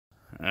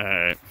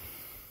Alright,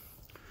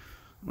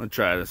 I'm gonna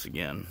try this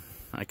again.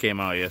 I came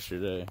out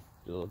yesterday,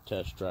 did a little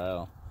test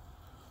trial.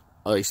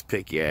 Ice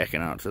pick yakking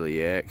out to the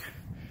yak.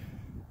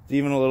 It's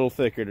even a little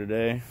thicker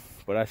today,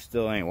 but I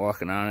still ain't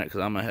walking on it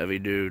because I'm a heavy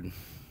dude.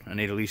 I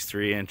need at least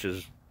 3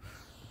 inches.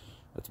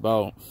 That's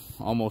about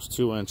almost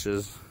 2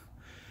 inches.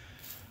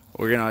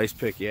 We're gonna ice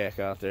pick yak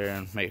out there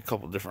and make a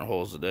couple different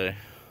holes today.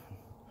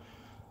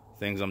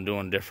 Things I'm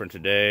doing different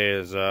today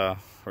is we're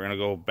gonna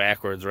go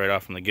backwards right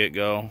off from the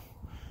get-go.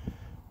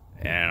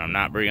 And I'm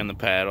not bringing the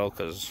paddle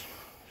because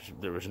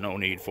there was no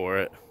need for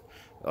it.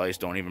 The ice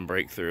don't even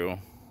break through.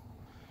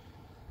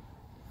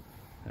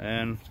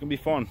 And it's gonna be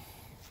fun.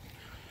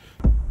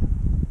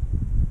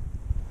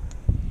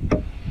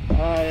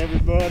 Hi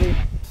everybody.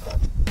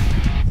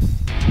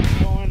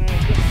 Going to a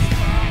different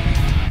spot.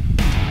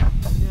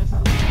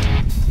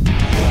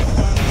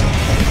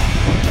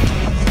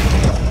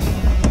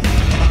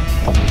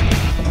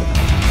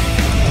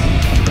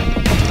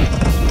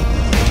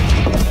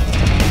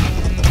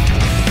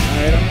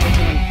 Alright, I'm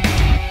making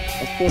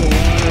a foot of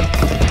water.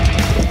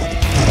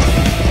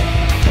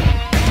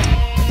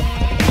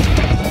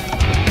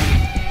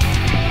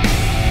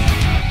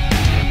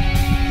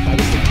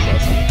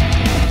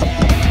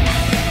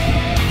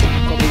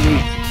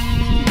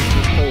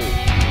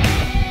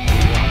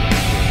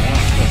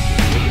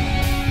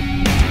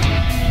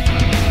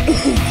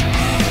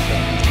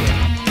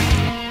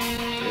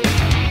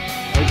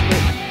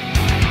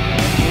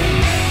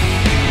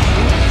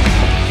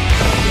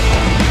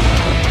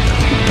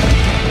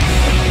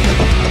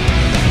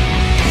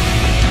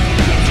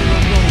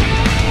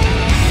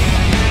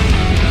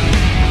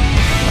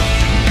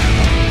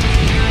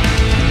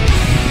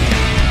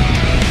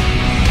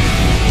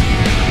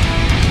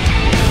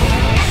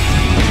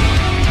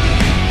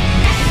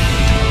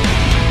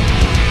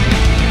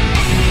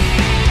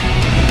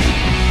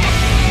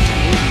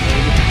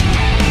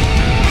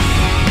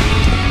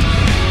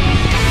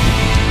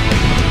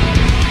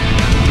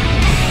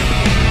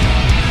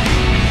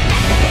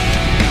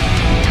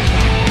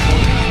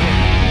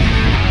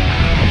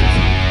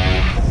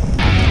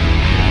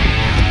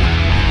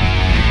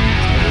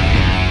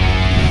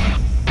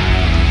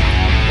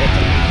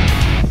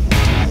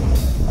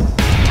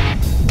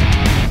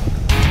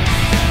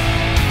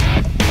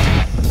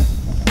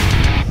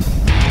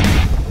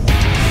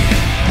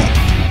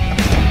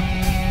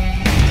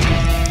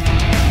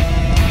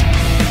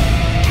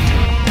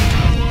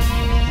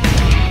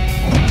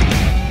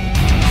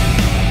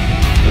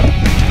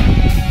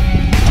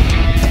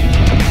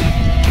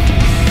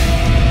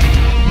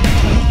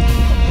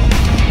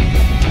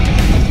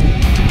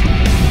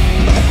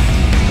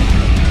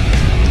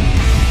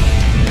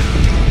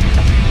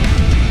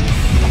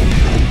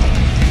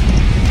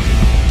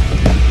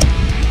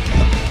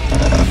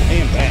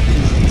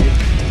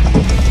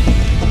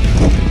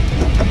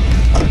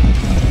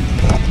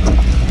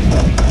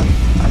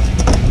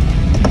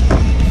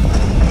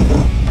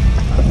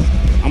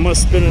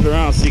 Spin it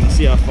around so you can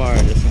see how far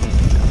it is.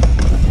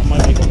 I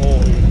might make a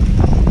hole here.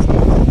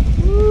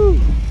 Woo!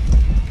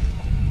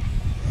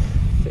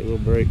 Take a little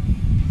break.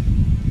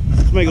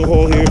 Let's make a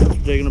hole here.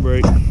 We're taking a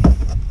break. I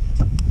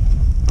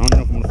don't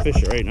know if I'm gonna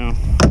fish it right now.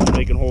 I'm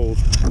making holes.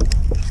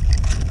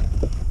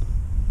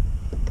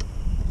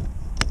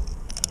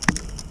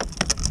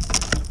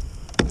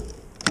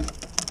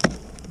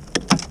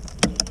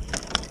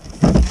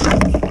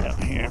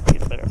 Down here,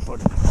 get a better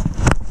footing.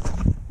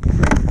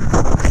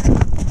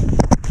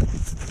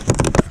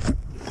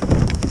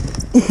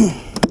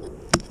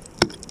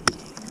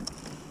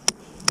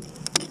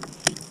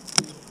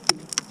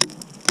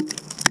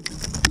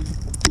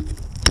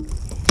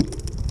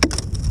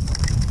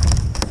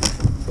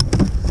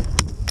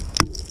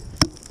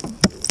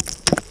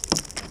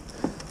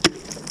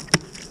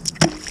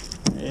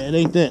 Yeah, it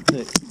ain't that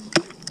thick.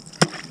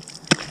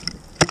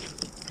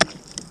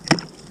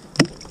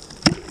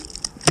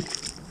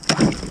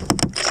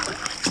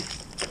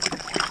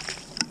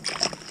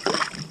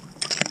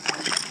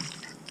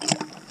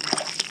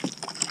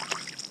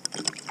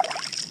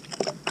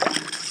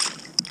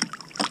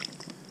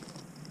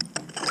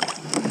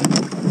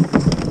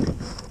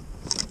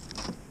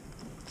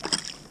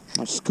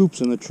 My scoop's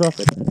in the truck.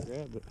 I can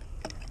grab it.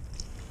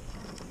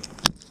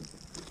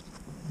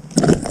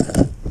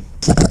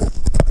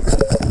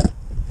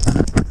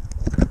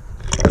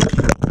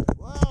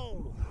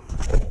 Whoa!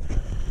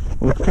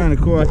 Well, it's kind of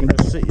cool. I can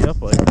just sit you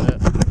up like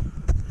that.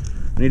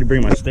 I need to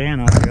bring my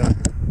stand out here.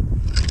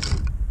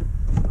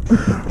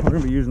 We're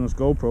gonna be using this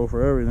GoPro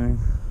for everything.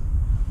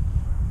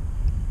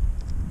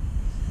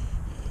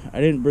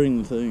 I didn't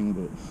bring the thing,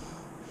 but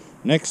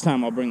next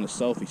time I'll bring the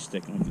selfie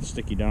stick and we can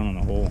stick you down in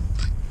the hole.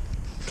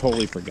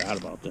 Totally forgot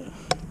about that.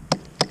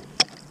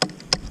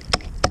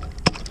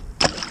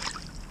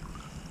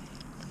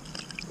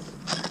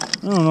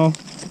 I don't know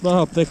about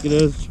how thick it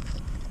is.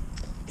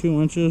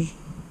 2 inches.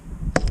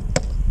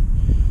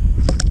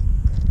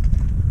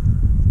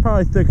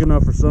 Probably thick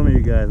enough for some of you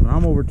guys. When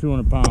I'm over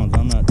 200 pounds,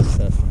 I'm not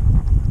testing.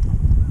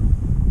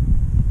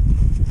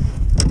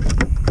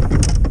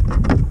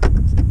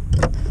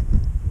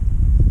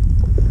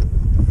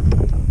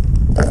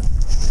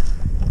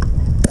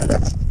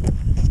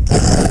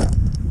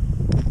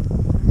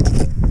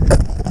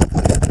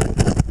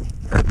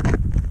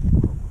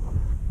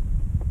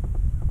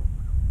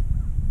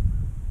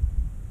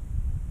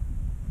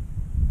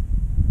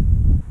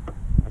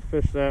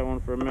 fish that one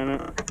for a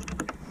minute.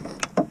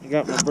 I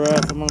got my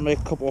breath. I'm gonna make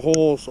a couple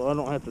holes so I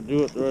don't have to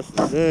do it the rest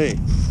of the day.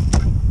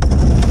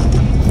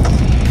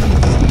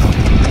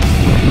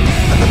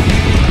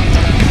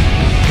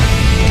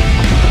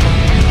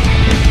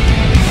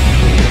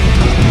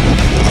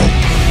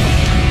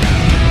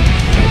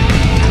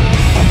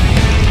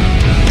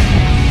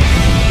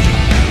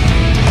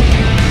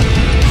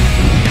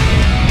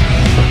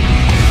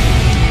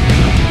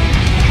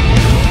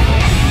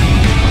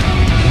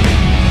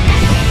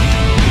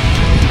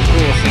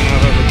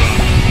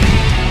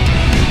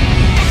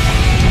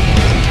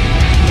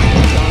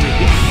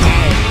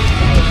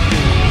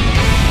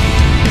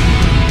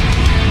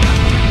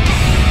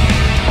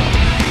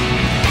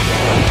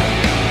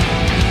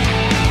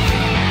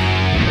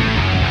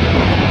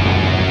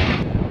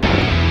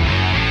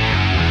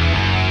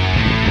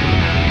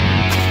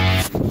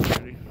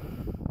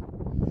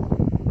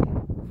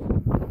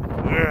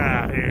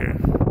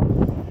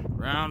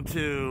 Round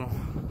two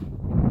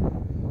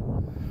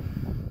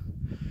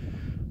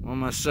on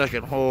my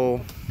second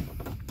hole.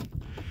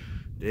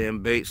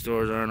 Damn bait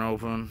stores aren't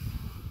open.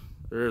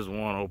 There is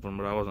one open,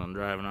 but I wasn't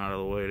driving out of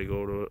the way to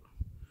go to it.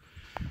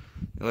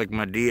 I like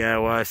my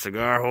DIY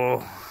cigar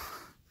hole.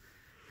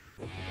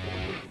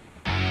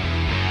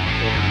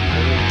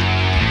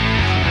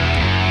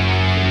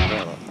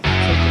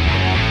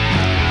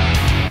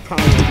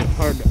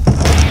 Hard to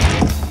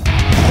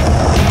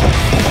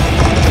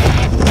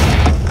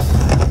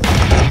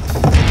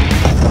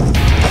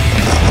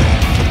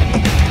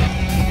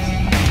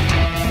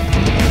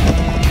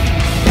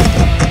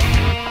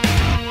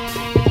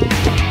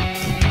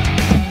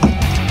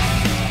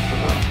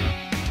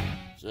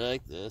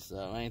check this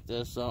out. Ain't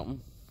this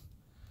something?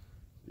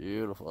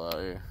 Beautiful out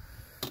here.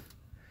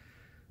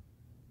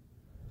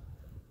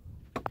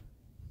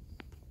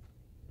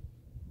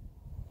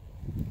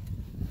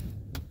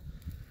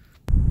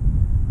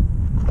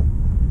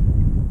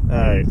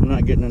 Alright, I'm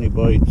not getting any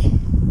bites,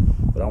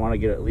 but I want to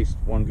get at least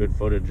one good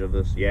footage of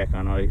this yak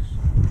on ice.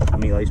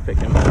 Me ice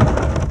picking.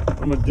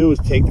 What I'm going to do is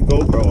take the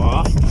GoPro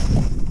off.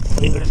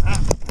 Believe it or not,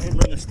 I didn't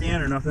bring a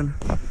stand or nothing.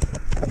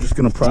 I'm just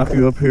going to prop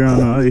you up here on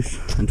the ice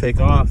and take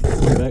off.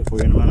 I'll be back for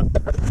you in a minute.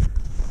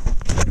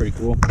 Pretty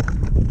cool.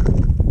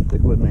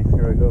 Stick with me.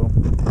 Here I go.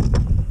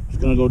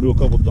 Just going to go do a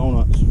couple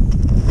donuts.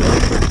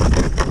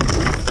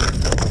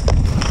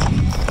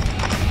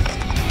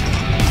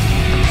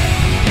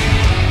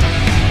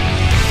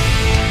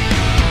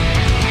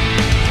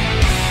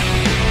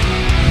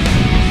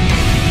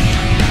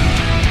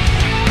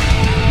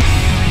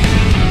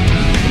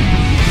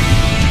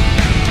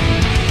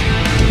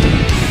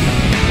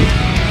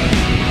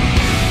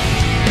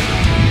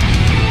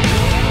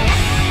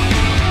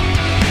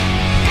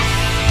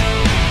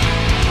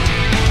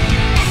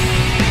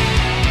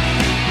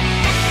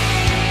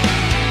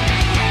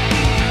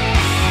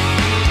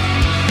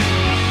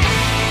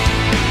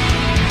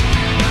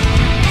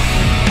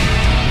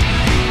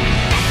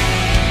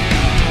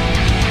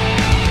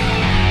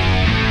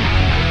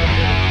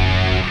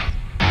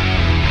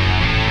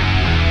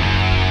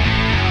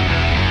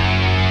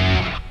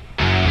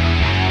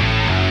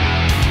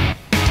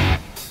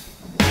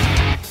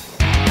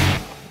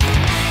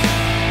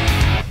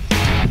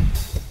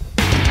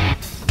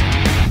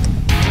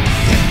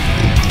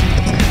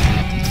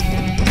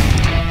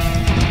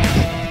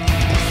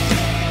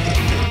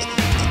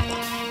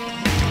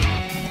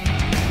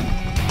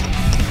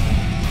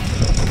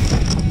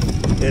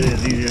 It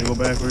is easier to go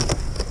backwards.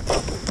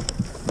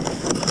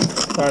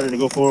 Harder to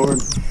go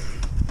forward.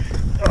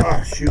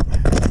 Ah, shoot.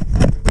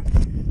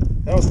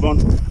 That was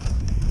fun.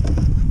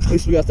 At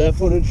least we got that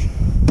footage.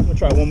 I'm gonna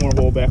try one more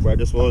hole back where I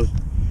just was.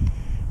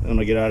 Then I'm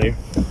gonna get out of here.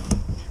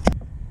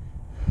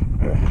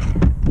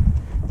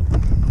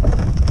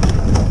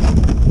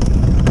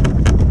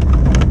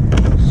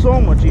 So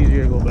much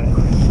easier to go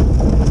backwards.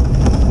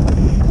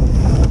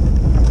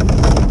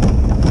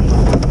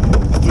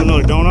 Let's do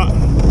another donut.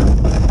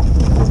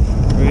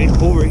 Right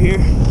over here.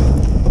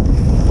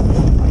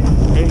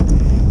 Okay.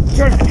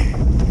 Turn it,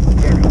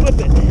 flip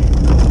it.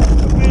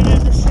 Put it in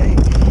the sink.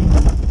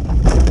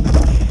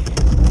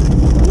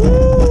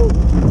 Woo!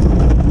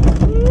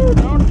 Woo,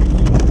 down.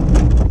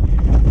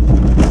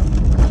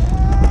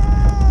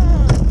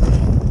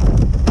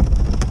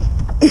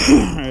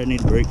 I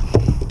need a break.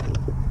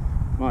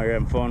 I'm out here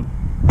having fun.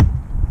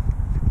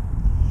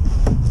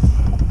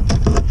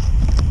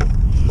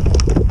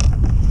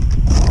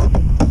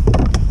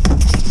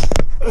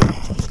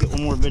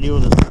 More video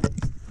of this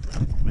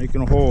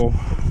making a hole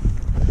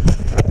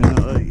in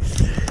the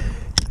ice.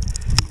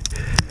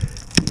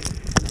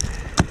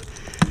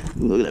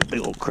 Ooh, look at that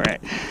big old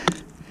crack.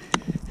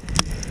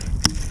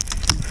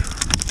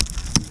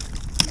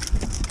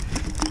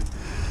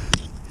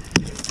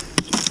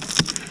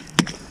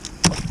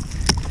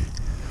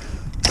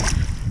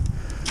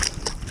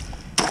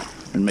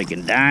 And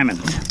making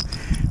diamonds.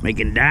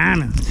 Making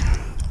diamonds.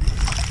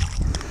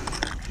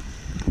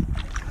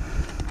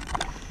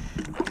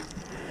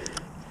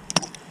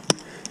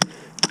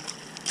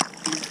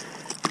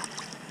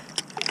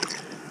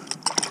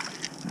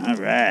 All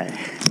right.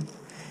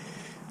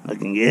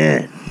 Looking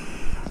good.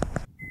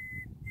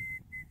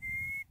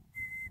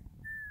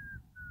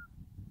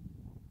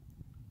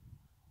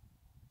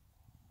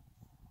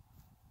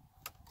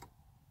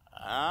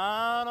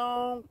 I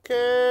don't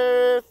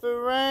care if it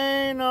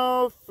rain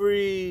or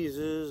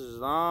freezes, as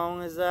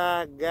long as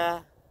I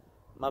got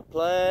my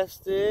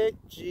plastic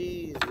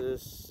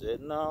Jesus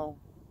sitting on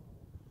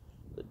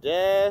the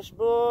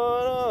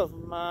dashboard of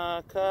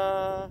my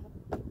car.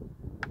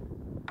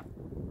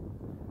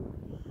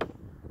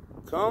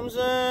 Comes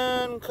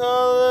in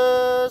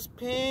colors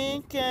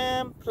pink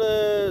and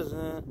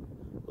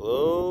pleasant,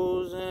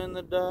 glows in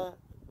the dark,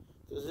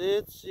 'cause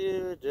it's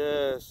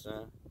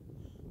iridescent.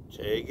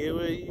 Take it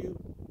with you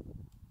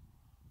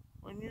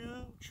when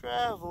you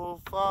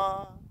travel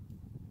far.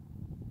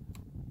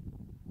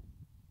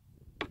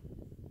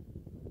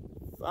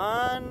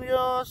 Find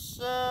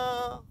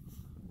yourself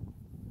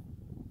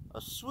a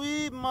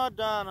sweet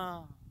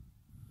Madonna,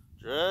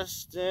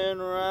 dressed in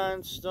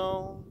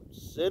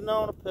rhinestones, sitting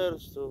on a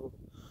pedestal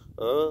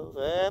of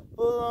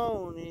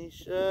abalone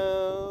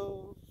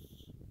shells.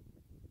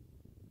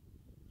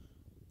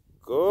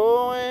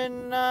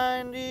 Going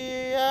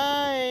 90,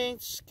 I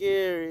ain't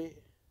scary,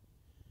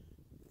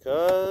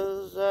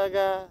 'cause I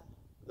got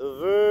the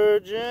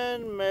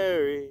Virgin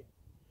Mary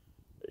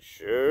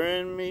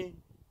assuring me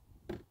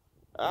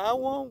I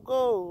won't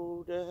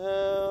go to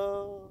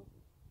hell.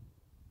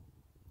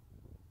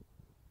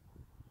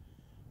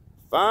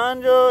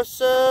 Find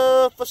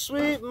yourself a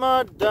sweet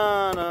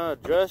Madonna,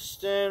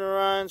 dressed in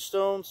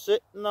rhinestones,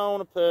 sitting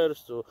on a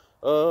pedestal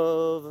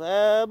of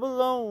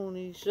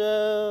abalone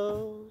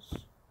shells.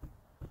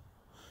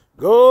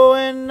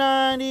 Going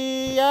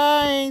 90,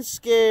 I ain't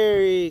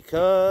scary,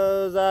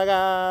 'cause I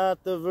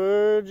got the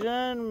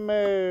Virgin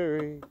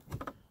Mary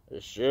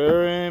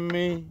assuring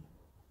me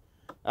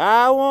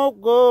I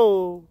won't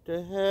go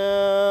to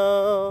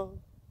hell.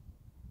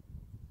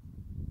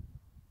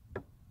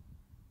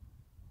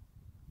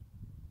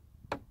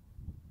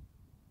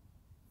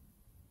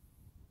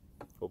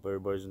 Hope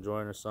everybody's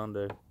enjoying their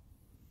Sunday.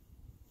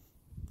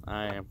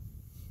 I am.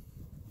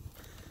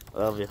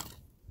 Love you.